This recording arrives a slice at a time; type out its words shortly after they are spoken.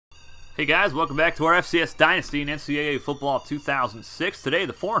Hey guys, welcome back to our FCS Dynasty in NCAA Football 2006. Today,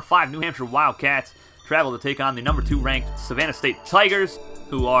 the 4-5 New Hampshire Wildcats travel to take on the number 2 ranked Savannah State Tigers,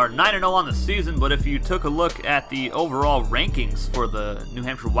 who are 9-0 on the season. But if you took a look at the overall rankings for the New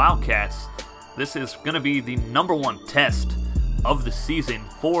Hampshire Wildcats, this is going to be the number 1 test of the season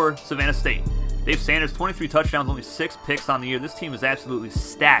for Savannah State. Dave Sanders, 23 touchdowns, only 6 picks on the year. This team is absolutely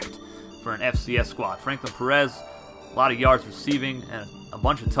stacked for an FCS squad. Franklin Perez, a lot of yards receiving and a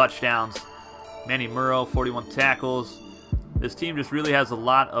bunch of touchdowns. Manny Murrow, 41 tackles. This team just really has a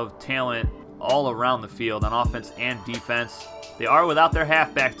lot of talent all around the field on offense and defense. They are without their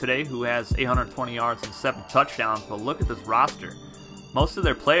halfback today, who has 820 yards and 7 touchdowns. But look at this roster. Most of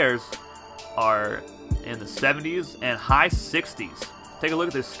their players are in the 70s and high 60s. Take a look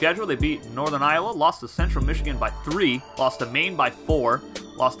at their schedule. They beat Northern Iowa, lost to Central Michigan by 3, lost to Maine by 4,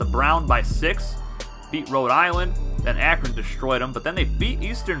 lost to Brown by 6, beat Rhode Island, then Akron destroyed them, but then they beat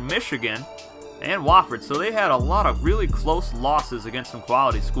Eastern Michigan and Wofford, so they had a lot of really close losses against some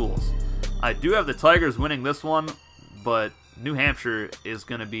quality schools. I do have the Tigers winning this one, but New Hampshire is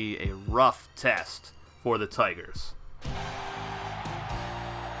going to be a rough test for the Tigers.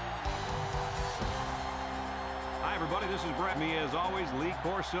 Hi everybody, this is Brett. Me as always, Lee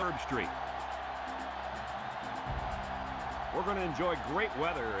Course, Herb Street. We're going to enjoy great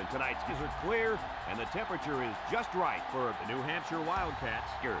weather, and tonight's skies are clear, and the temperature is just right for the New Hampshire Wildcats.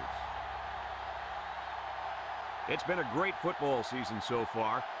 It's been a great football season so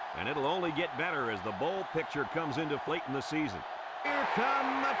far, and it'll only get better as the bowl picture comes into late in the season. Here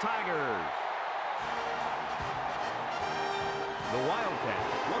come the Tigers. The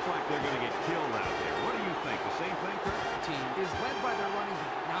Wildcats look like they're going to get killed out there. What do you think? The same thing, Kurt? Team is led by their running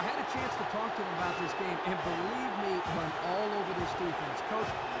back. Now, I had a chance to talk to them about this game, and believe me, run all over this defense.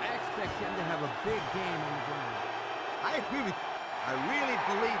 Coach, I expect them to have a big game on the ground. I agree with you. I really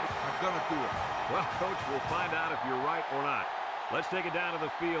believe they're going to do it. Well, Coach, we'll find out if you're right or not. Let's take it down to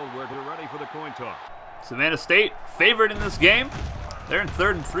the field where they're ready for the coin toss. Savannah State favored in this game. They're in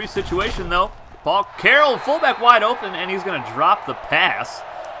 3rd and 3 situation, though. Paul Carroll, fullback wide open, and he's going to drop the pass.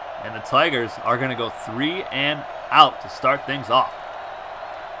 And the Tigers are going to go 3 and out to start things off.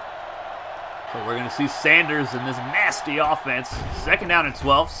 So we're going to see Sanders in this nasty offense. 2nd down and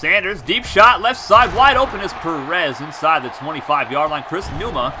 12. Sanders, deep shot, left side, wide open is Perez inside the 25-yard line. Chris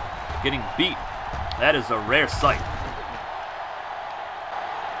Numa getting beat. That is a rare sight.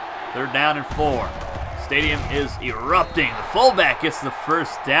 3rd down and 4. Stadium is erupting. The fullback gets the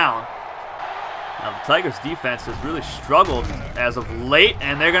first down. Now, the Tigers' defense has really struggled as of late,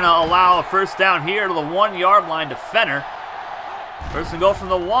 and they're going to allow a first down here to the 1-yard line to Fenner. First and goal from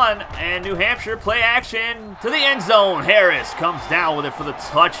the 1, and New Hampshire play action to the end zone. Harris comes down with it for the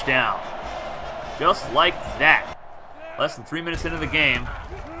touchdown. Just like that. Less than 3 minutes into the game,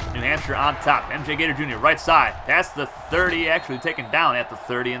 New Hampshire on top. MJ Gator Jr. right side. That's the 30, actually taken down at the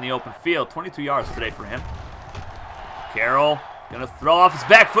 30 in the open field. 22 yards today for him. Carroll going to throw off his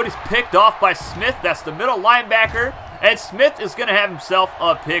back foot. He's picked off by Smith. That's the middle linebacker. And Smith is going to have himself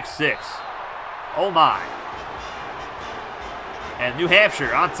a pick 6. Oh my. And New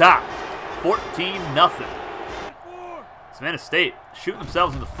Hampshire on top. 14-0. Savannah State shooting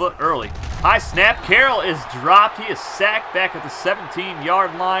themselves in the foot early. High snap. Carroll is dropped. He is sacked back at the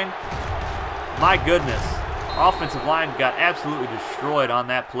 17-yard line. My goodness. Offensive line got absolutely destroyed on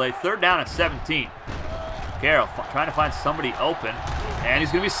that play. 3rd down and 17. Carroll trying to find somebody open. And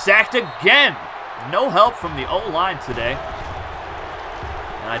he's going to be sacked again. No help from the O-line today.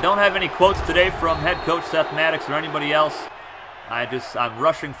 And I don't have any quotes today from head coach Seth Maddox or anybody else. I'm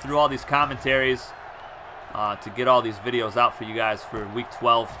rushing through all these commentaries to get all these videos out for you guys for week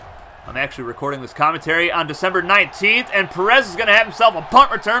 12. I'm actually recording this commentary on December 19th, and Perez is going to have himself a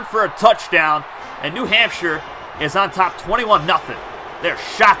punt return for a touchdown. And New Hampshire is on top 21-0. They're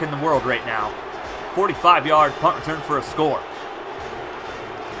shocking the world right now. 45-yard punt return for a score.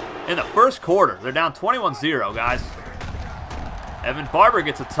 In the first quarter, they're down 21-0, guys. Evan Barber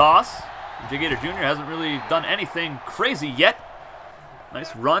gets a toss. MJ Gator Jr. hasn't really done anything crazy yet.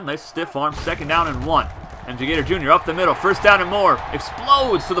 Nice run, nice stiff arm. 2nd down and 1. MJ Gator Jr. up the middle. 1st down and more.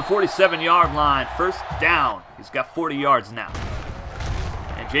 Explodes to the 47-yard line. 1st down. He's got 40 yards now.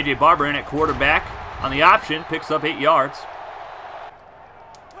 And J.J. Barber in at quarterback on the option. Picks up 8 yards.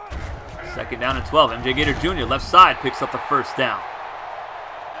 2nd down and 12. MJ Gator Jr. left side picks up the 1st down.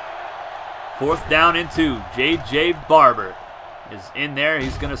 4th down and 2. J.J. Barber is in there.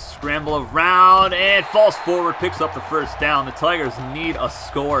 He's going to scramble around and falls forward, picks up the 1st down. The Tigers need a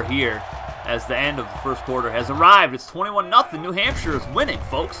score here as the end of the first quarter has arrived. It's 21-0. New Hampshire is winning,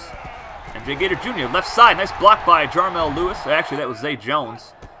 folks. MJ Gator Jr. left side. Nice block by Jarmel Lewis. Actually, that was Zay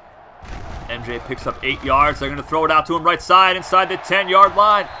Jones. MJ picks up 8 yards. They're going to throw it out to him right side, inside the 10-yard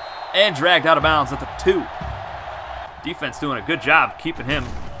line, and dragged out of bounds at the 2. Defense doing a good job keeping him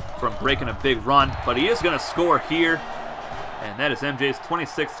from breaking a big run, but he is going to score here, and that is MJ's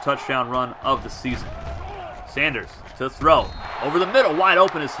 26th touchdown run of the season. Sanders to throw. Over the middle, wide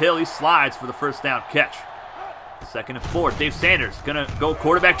open is Hill. He slides for the first down catch. 2nd and 4. Dave Sanders going to go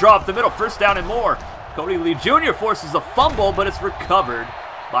quarterback draw up the middle. First down and more. Cody Lee Jr. forces a fumble, but it's recovered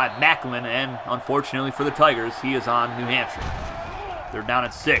by Macklin, and unfortunately for the Tigers, he is on New Hampshire. 3rd down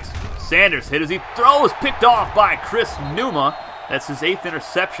and 6. Sanders hit as he throws, picked off by Chris Numa. That's his 8th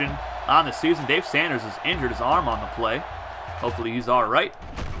interception on the season. Dave Sanders has injured his arm on the play. Hopefully he's all right.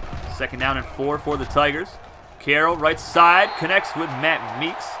 2nd down and 4 for the Tigers. Carroll, right side, connects with Matt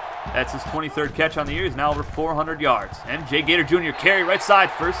Meeks. That's his 23rd catch on the year. He's now over 400 yards. MJ Gator Jr. carry right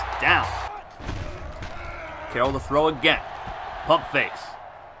side, first down. Carroll to throw again. Pump fakes.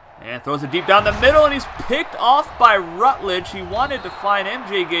 And throws it deep down the middle, and he's picked off by Rutledge. He wanted to find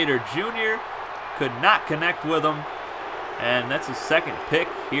MJ Gator Jr. Could not connect with him. And that's his 2nd pick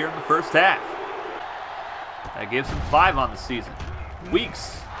here in the first half. That gives him 5 on the season.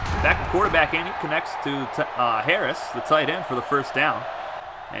 Weeks, back at quarterback, and he connects to Harris, the tight end, for the first down.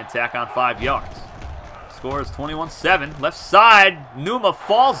 And tack on 5 yards. Score is 21-7. Left side, Numa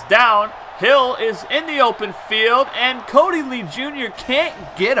falls down. Hill is in the open field, and Cody Lee Jr. can't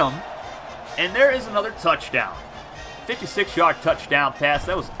get him. And there is another touchdown. 56-yard touchdown pass.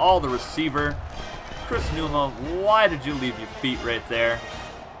 That was all the receiver. Chris Numa, why did you leave your feet right there?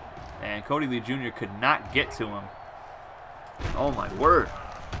 And Cody Lee Jr. could not get to him. Oh my word.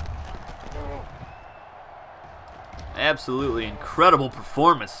 Absolutely incredible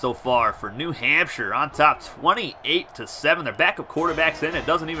performance so far for New Hampshire, on top 28-7. Their backup quarterback's in. It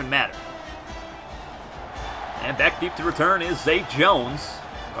doesn't even matter. And back deep to return is Zay Jones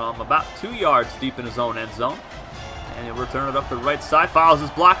from about 2 yards deep in his own end zone. And he'll return it up the right side. Follows his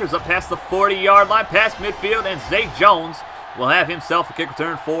blockers up past the 40-yard line, past midfield, and Zay Jones will have himself a kick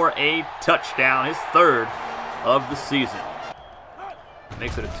return for a touchdown, his 3rd of the season.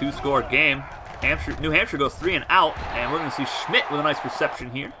 Makes it a 2-score game. New Hampshire goes 3 and out, and we're going to see Schmidt with a nice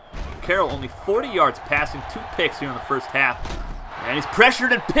reception here. Carroll only 40 yards passing, 2 picks here in the first half. And he's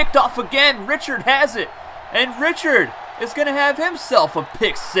pressured and picked off again. Richard has it, and Richard is going to have himself a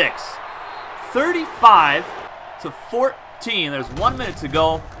pick 6. 35-14. There's 1 minute to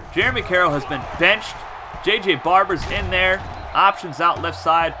go. Jeremy Carroll has been benched. J.J. Barber's in there. Options out left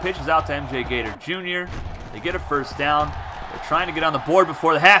side. Pitches out to MJ Gator Jr. They get a first down. They're trying to get on the board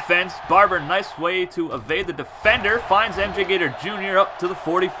before the half ends. Barber, nice way to evade the defender. Finds MJ Gator Jr. up to the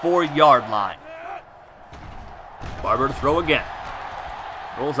 44-yard line. Barber to throw again.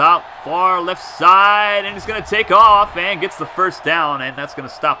 Rolls out far left side, and he's going to take off and gets the first down, and that's going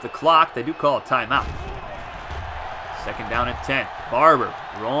to stop the clock. They do call a timeout. 2nd down and 10. Barber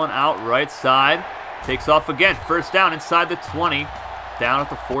rolling out right side. Takes off again. First down inside the 20. Down at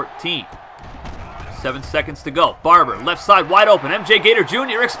the 14. 7 seconds to go. Barber, left side wide open. MJ Gator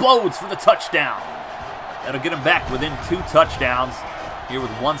Jr. explodes for the touchdown. That'll get him back within 2 touchdowns here with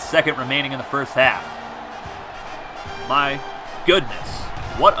 1 second remaining in the first half. My goodness,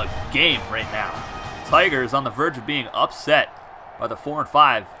 what a game right now. Tigers on the verge of being upset by the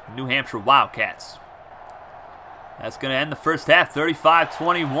 4-5 New Hampshire Wildcats. That's going to end the first half,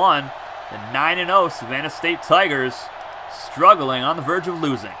 35-21. The 9-0 Savannah State Tigers struggling on the verge of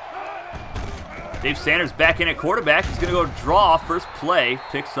losing. Dave Sanders back in at quarterback. He's going to go draw first play.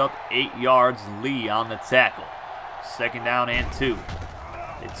 Picks up 8 yards. Lee on the tackle. 2nd down and 2.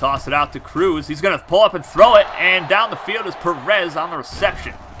 They toss it out to Cruz. He's going to pull up and throw it. And down the field is Perez on the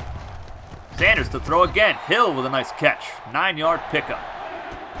reception. Sanders to throw again. Hill with a nice catch. 9-yard pickup.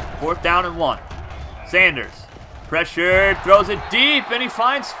 4th down and 1. Sanders. Pressured. Throws it deep. And he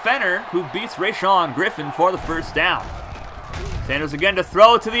finds Fenner, who beats Rashawn Griffin for the first down. Sanders again to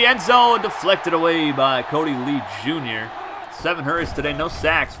throw to the end zone. Deflected away by Cody Lee Jr. 7 hurries today. No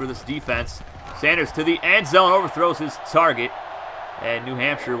sacks for this defense. Sanders to the end zone. Overthrows his target. And New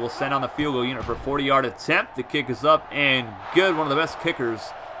Hampshire will send on the field goal unit for a 40-yard attempt. The kick is up and good. One of the best kickers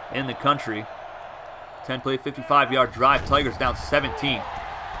in the country. 10-play, 55-yard drive. Tigers down 17.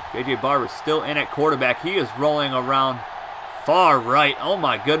 J.J. Barber still in at quarterback. He is rolling around far right. Oh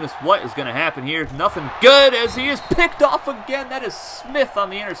my goodness, what is going to happen here? Nothing good as he is picked off again. That is Smith on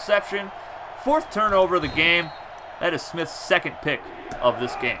the interception. 4th turnover of the game. That is Smith's 2nd pick of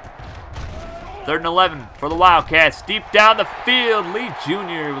this game. 3rd and 11 for the Wildcats. Deep down the field, Lee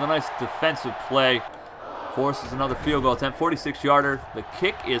Jr. with a nice defensive play. Forces another field goal attempt, 46-yarder. The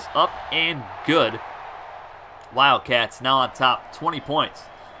kick is up and good. Wildcats now on top, 20 points.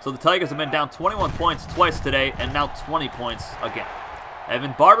 So the Tigers have been down 21 points twice today and now 20 points again.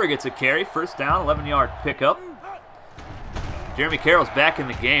 Evan Barber gets a carry. First down, 11-yard pickup. Jeremy Carroll's back in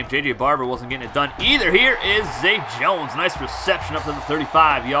the game. J.J. Barber wasn't getting it done either. Here is Zay Jones. Nice reception up to the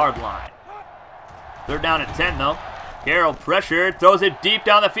 35-yard line. Third down and 10, though. Carroll pressured, throws it deep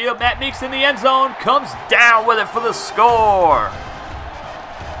down the field. Matt Meeks in the end zone, comes down with it for the score.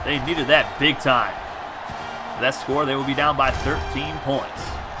 They needed that big time. For that score, they will be down by 13 points.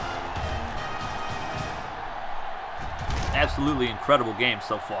 Absolutely incredible game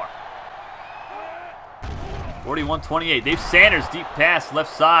so far. 41-28. Dave Sanders, deep pass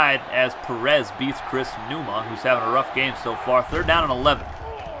left side as Perez beats Chris Numa, who's having a rough game so far. Third down and 11.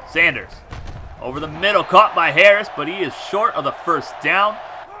 Sanders over the middle, caught by Harris, but he is short of the first down.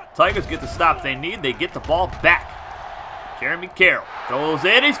 Tigers get the stop they need. They get the ball back. Jeremy Carroll goes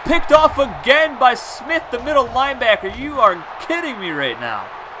in. He's picked off again by Smith, the middle linebacker. You are kidding me right now.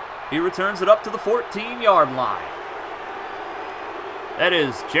 He returns it up to the 14-yard line. That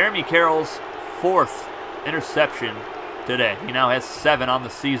is Jeremy Carroll's 4th interception today. He now has 7 on the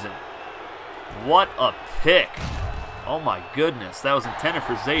season. What a pick. Oh my goodness. That was intended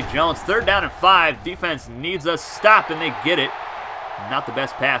for Zay Jones. Third down and 5. Defense needs a stop and they get it. Not the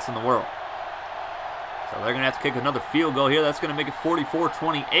best pass in the world. So they're going to have to kick another field goal here. That's going to make it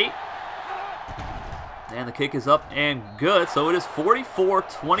 44-28. And the kick is up and good. So it is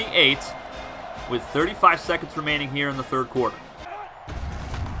 44-28 with 35 seconds remaining here in the third quarter.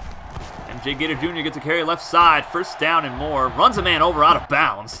 MJ Gator Jr. gets a carry left side. First down and more. Runs a man over out of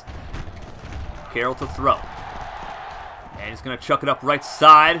bounds. Carroll to throw. And he's going to chuck it up right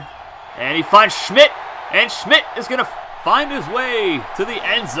side. And he finds Schmidt. And Schmidt is going to find his way to the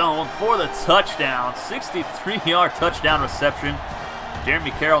end zone for the touchdown. 63-yard touchdown reception. Jeremy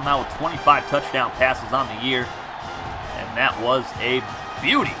Carroll now with 25 touchdown passes on the year. And that was a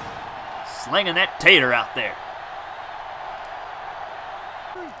beauty. Slinging that tater out there.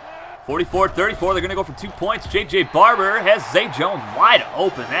 44-34, they're going to go for 2 points. J.J. Barber has Zay Jones wide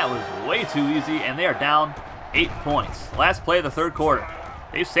open. That was way too easy, and they are down 8 points. Last play of the third quarter.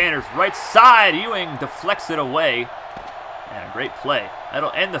 Dave Sanders, right side. Ewing deflects it away. And a great play.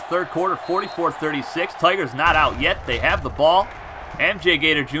 That'll end the third quarter, 44-36. Tigers not out yet. They have the ball. MJ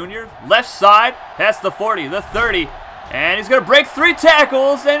Gator Jr., left side, past the 40, the 30. And he's going to break 3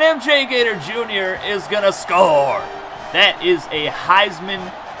 tackles, and MJ Gator Jr. is going to score. That is a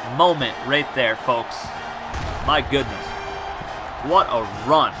Heisman moment right there, folks. My goodness. What a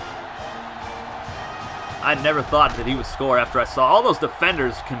run. I never thought that he would score after I saw all those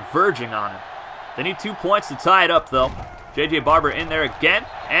defenders converging on him. They need 2 points to tie it up, though. J.J. Barber in there again,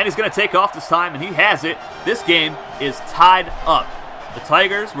 and he's going to take off this time, and he has it. This game is tied up. The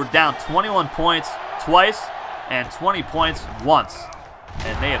Tigers were down 21 points twice and 20 points once.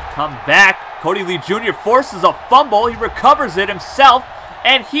 And they have come back. Cody Lee Jr. forces a fumble. He recovers it himself,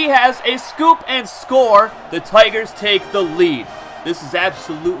 and he has a scoop and score. The Tigers take the lead. This is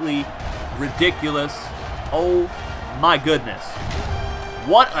absolutely ridiculous. Oh my goodness.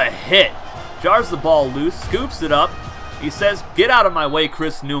 What a hit. Jars the ball loose, scoops it up. He says, "Get out of my way,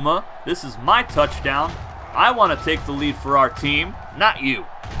 Chris Numa. This is my touchdown. I want to take the lead for our team, not you."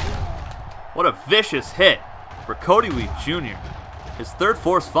 What a vicious hit for Cody Lee Jr. His 3rd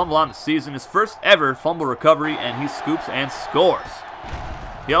forced fumble on the season, his 1st ever fumble recovery, and he scoops and scores.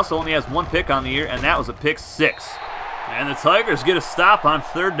 He also only has 1 pick on the year, and that was a pick 6. And the Tigers get a stop on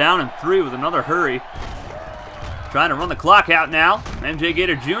 3rd down and 3 with another hurry. Trying to run the clock out now. MJ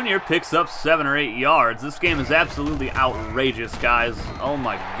Gator Jr. picks up 7 or 8 yards. This game is absolutely outrageous, guys. Oh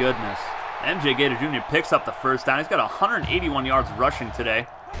my goodness. MJ Gator Jr. picks up the first down. He's got 181 yards rushing today.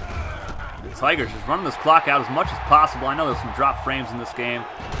 The Tigers just running this clock out as much as possible. I know there's some drop frames in this game.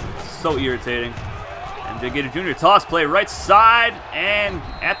 It's so irritating. MJ Gator Jr. toss play right side, and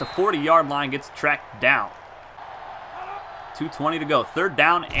at the 40-yard line gets tracked down. 2:20 to go. 3rd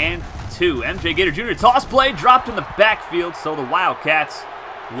down and 2. MJ Gator Jr. toss play dropped in the backfield, so the Wildcats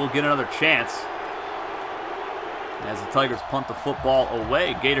will get another chance. As the Tigers punt the football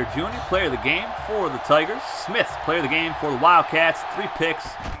away, Gator Jr., player of the game for the Tigers. Smith, player of the game for the Wildcats. 3 picks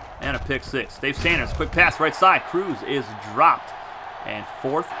and a pick 6. Dave Sanders, quick pass right side. Cruz is dropped. And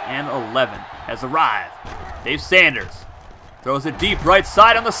 4th and 11 has arrived. Dave Sanders throws it deep right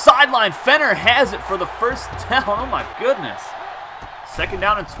side on the sideline. Fenner has it for the first down. Oh my goodness. 2nd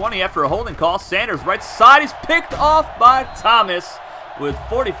down and 20 after a holding call. Sanders right side. He's picked off by Thomas with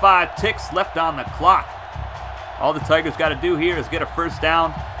 45 ticks left on the clock. All the Tigers got to do here is get a first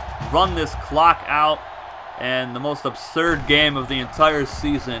down, run this clock out, and the most absurd game of the entire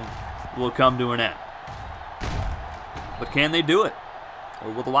season will come to an end. But can they do it?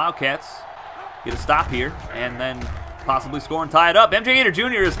 Or will the Wildcats get a stop here and then possibly score and tie it up? MJ Gator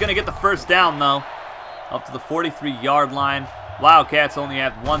Jr. is going to get the first down, though, up to the 43-yard line. Wildcats only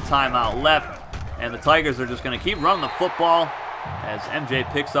have one timeout left, and the Tigers are just going to keep running the football as MJ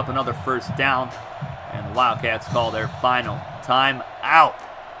picks up another first down, and the Wildcats call their final timeout.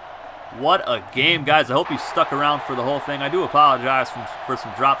 What a game, guys. I hope you stuck around for the whole thing. I do apologize for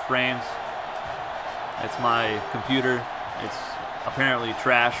some drop frames. It's my computer. It's apparently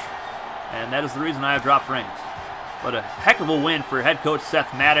trash, and that is the reason I have drop frames. But a heck of a win for head coach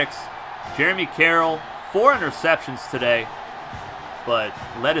Seth Maddox. Jeremy Carroll, 4 interceptions today, but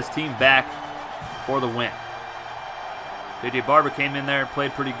led his team back for the win. J.J. Barber came in there,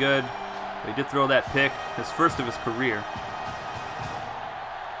 played pretty good. He did throw that pick, his first of his career.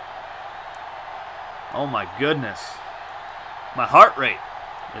 Oh my goodness. My heart rate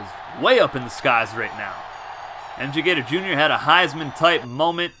is way up in the skies right now. MJ Gator Jr. had a Heisman-type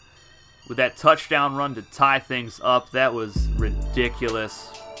moment with that touchdown run to tie things up. That was ridiculous.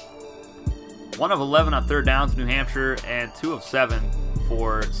 1 of 11 on third downs, New Hampshire, and 2 of 7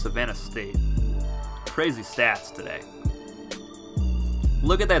 for Savannah State. Crazy stats today.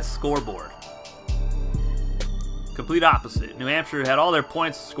 Look at that scoreboard. Complete opposite. New Hampshire had all their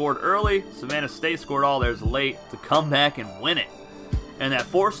points scored early. Savannah State scored all theirs late to come back and win it. And that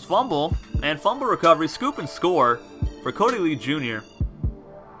forced fumble and fumble recovery, scoop and score for Cody Lee Jr.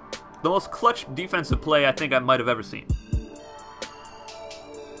 The most clutch defensive play I think I might have ever seen.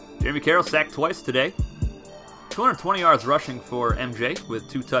 Jeremy Carroll sacked twice today. 220 yards rushing for MJ with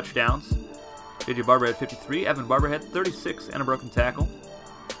 2 touchdowns. J.J. Barber had 53. Evan Barber had 36 and a broken tackle.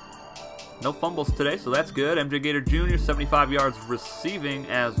 No fumbles today, so that's good. MJ Gator Jr., 75 yards receiving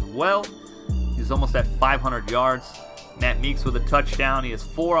as well. He's almost at 500 yards. Matt Meeks with a touchdown. He has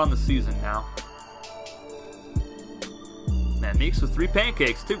 4 on the season now. Matt Meeks with 3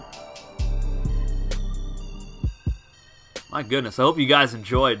 pancakes, too. My goodness, I hope you guys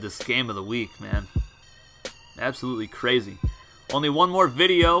enjoyed this game of the week, man. Absolutely crazy. Only one more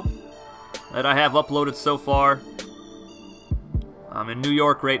video that I have uploaded so far. I'm in New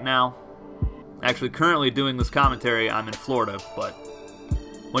York right now. Actually, currently doing this commentary, I'm in Florida, but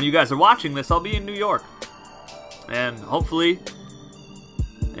when you guys are watching this, I'll be in New York. And hopefully,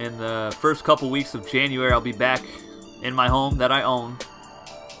 in the first couple weeks of January, I'll be back in my home that I own.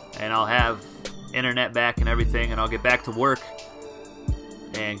 And I'll have internet back and everything, and I'll get back to work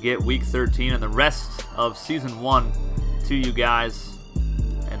and get Week 13 and the rest of Season 1 to you guys.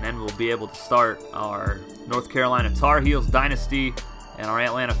 And then we'll be able to start our North Carolina Tar Heels Dynasty and our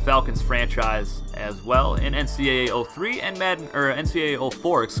Atlanta Falcons franchise as well in NCAA 03 and NCAA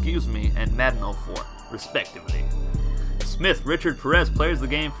 04, excuse me, and Madden 04, respectively. Smith, Richard Perez, players of the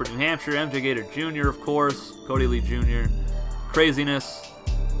game for New Hampshire. MJ Gator Jr., of course. Cody Lee Jr. Craziness.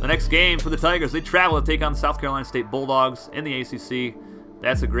 The next game for the Tigers, they travel to take on the South Carolina State Bulldogs in the ACC.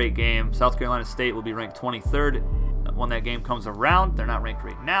 That's a great game. South Carolina State will be ranked 23rd when that game comes around. They're not ranked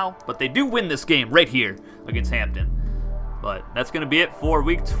right now, but they do win this game right here against Hampton. But that's going to be it for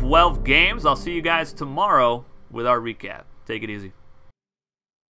Week 12 games. I'll see you guys tomorrow with our recap. Take it easy.